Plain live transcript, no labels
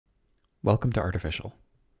Welcome to Artificial.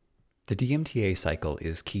 The DMTA cycle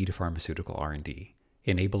is key to pharmaceutical R&D,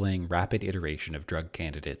 enabling rapid iteration of drug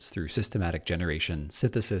candidates through systematic generation,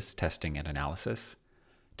 synthesis, testing, and analysis.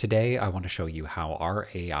 Today, I want to show you how our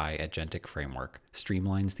AI agentic framework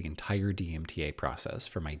streamlines the entire DMTA process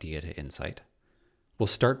from idea to insight. We'll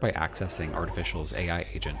start by accessing Artificial's AI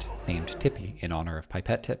agent named Tippy in honor of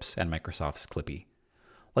pipette tips and Microsoft's Clippy.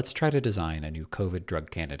 Let's try to design a new COVID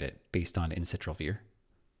drug candidate based on Insitrelvir.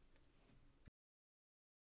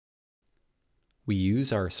 We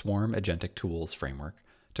use our Swarm Agentic Tools framework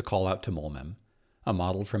to call out to MolMem, a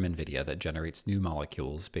model from NVIDIA that generates new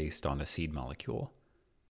molecules based on a seed molecule.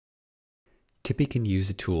 Tippy can use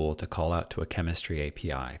a tool to call out to a chemistry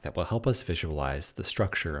API that will help us visualize the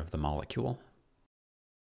structure of the molecule.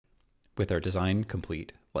 With our design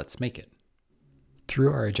complete, let's make it.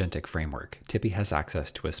 Through our agentic framework, Tippy has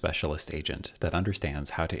access to a specialist agent that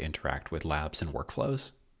understands how to interact with labs and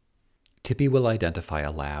workflows. Tippy will identify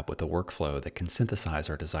a lab with a workflow that can synthesize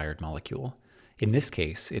our desired molecule. In this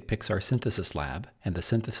case, it picks our synthesis lab and the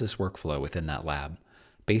synthesis workflow within that lab.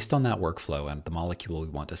 Based on that workflow and the molecule we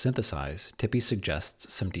want to synthesize, Tippy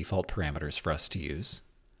suggests some default parameters for us to use.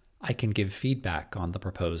 I can give feedback on the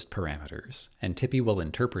proposed parameters, and Tippy will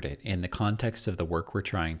interpret it in the context of the work we're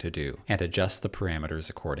trying to do and adjust the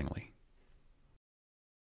parameters accordingly.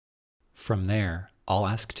 From there, I'll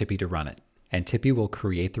ask Tippy to run it, and Tippy will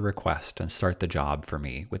create the request and start the job for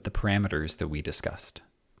me with the parameters that we discussed.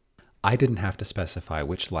 I didn't have to specify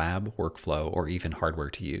which lab, workflow, or even hardware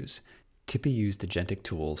to use. Tippy used agentic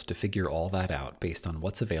tools to figure all that out based on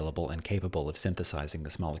what's available and capable of synthesizing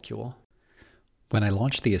this molecule. When I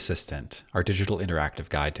launch the Assistant, our digital interactive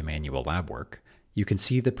guide to manual lab work, you can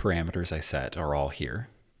see the parameters I set are all here.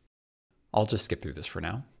 I'll just skip through this for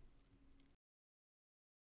now.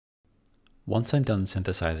 Once I'm done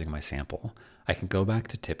synthesizing my sample, I can go back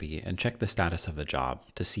to Tippy and check the status of the job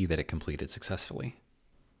to see that it completed successfully.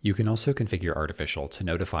 You can also configure Artificial to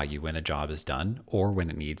notify you when a job is done or when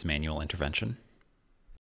it needs manual intervention.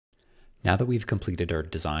 Now that we've completed our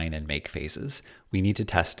design and make phases, we need to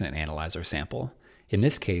test and analyze our sample. In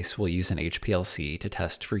this case, we'll use an HPLC to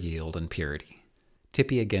test for yield and purity.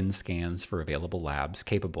 Tippy again scans for available labs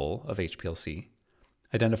capable of HPLC,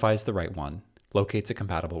 identifies the right one, locates a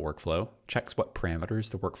compatible workflow, checks what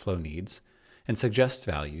parameters the workflow needs, and suggests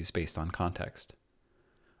values based on context.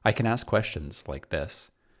 I can ask questions like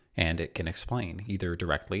this, and it can explain either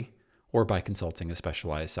directly or by consulting a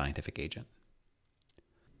specialized scientific agent.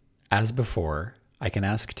 As before, I can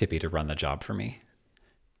ask Tippy to run the job for me.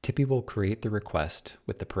 Tippy will create the request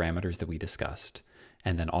with the parameters that we discussed,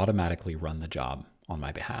 and then automatically run the job on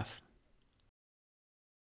my behalf.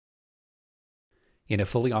 In a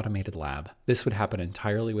fully automated lab, this would happen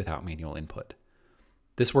entirely without manual input.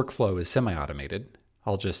 This workflow is semi-automated.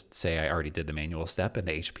 I'll just say I already did the manual step and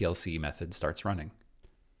the HPLC method starts running.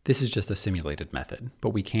 This is just a simulated method,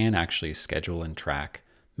 but we can actually schedule and track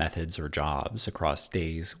methods or jobs across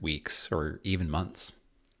days, weeks, or even months.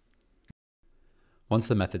 Once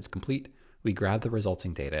the method's complete, we grab the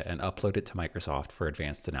resulting data and upload it to Microsoft for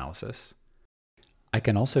advanced analysis. I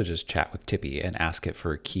can also just chat with Tippy and ask it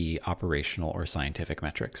for key operational or scientific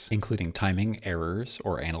metrics, including timing, errors,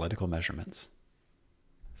 or analytical measurements.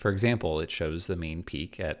 For example, it shows the main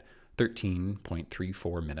peak at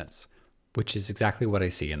 13.34 minutes, which is exactly what I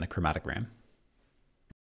see in the chromatogram.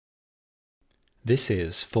 This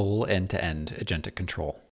is full end-to-end agentic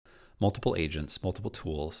control. Multiple agents, multiple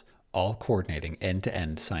tools, all coordinating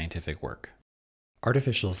end-to-end scientific work.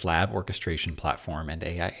 Artificial's lab orchestration platform and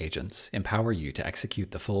AI agents empower you to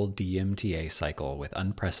execute the full DMTA cycle with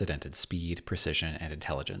unprecedented speed, precision, and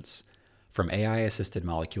intelligence. From AI-assisted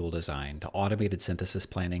molecule design to automated synthesis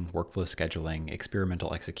planning, workflow scheduling,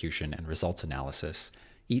 experimental execution, and results analysis,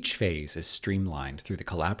 each phase is streamlined through the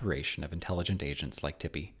collaboration of intelligent agents like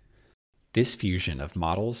Tippy. This fusion of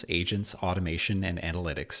models, agents, automation, and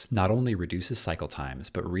analytics not only reduces cycle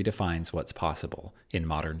times, but redefines what's possible in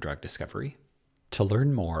modern drug discovery. To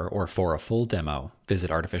learn more or for a full demo,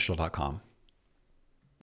 visit artificial.com.